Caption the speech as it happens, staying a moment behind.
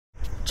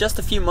just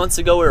a few months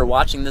ago we were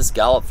watching this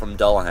gallop from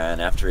Dullahan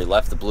after he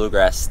left the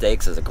Bluegrass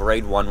Stakes as a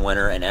Grade 1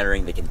 winner and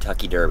entering the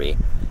Kentucky Derby.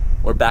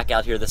 We're back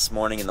out here this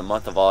morning in the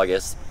month of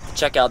August to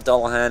check out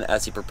Dullahan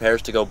as he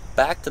prepares to go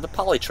back to the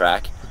poly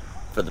track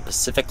for the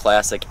Pacific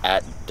Classic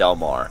at Del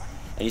Mar.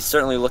 And he's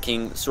certainly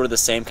looking sort of the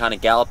same kind of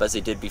gallop as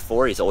he did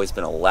before. He's always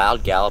been a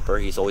loud galloper.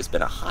 He's always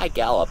been a high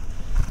gallop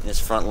in his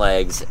front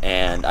legs.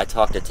 And I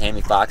talked to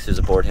Tammy Fox, who's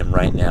aboard him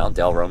right now,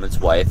 Dale Roman's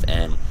wife,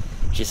 and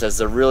she says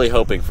they're really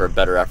hoping for a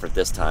better effort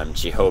this time.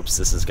 She hopes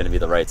this is going to be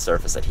the right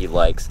surface that he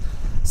likes.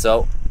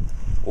 So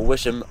we'll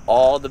wish him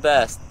all the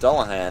best.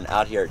 Dullahan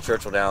out here at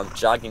Churchill Downs,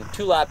 jogging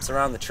 2 laps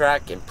around the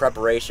track in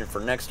preparation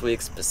for next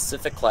week's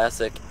Pacific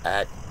Classic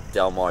at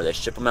Del Mar. They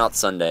ship him out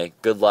Sunday.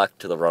 Good luck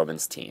to the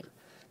Romans team.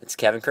 It's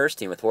Kevin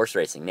Kirstein with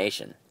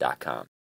HorseRacingNation.com.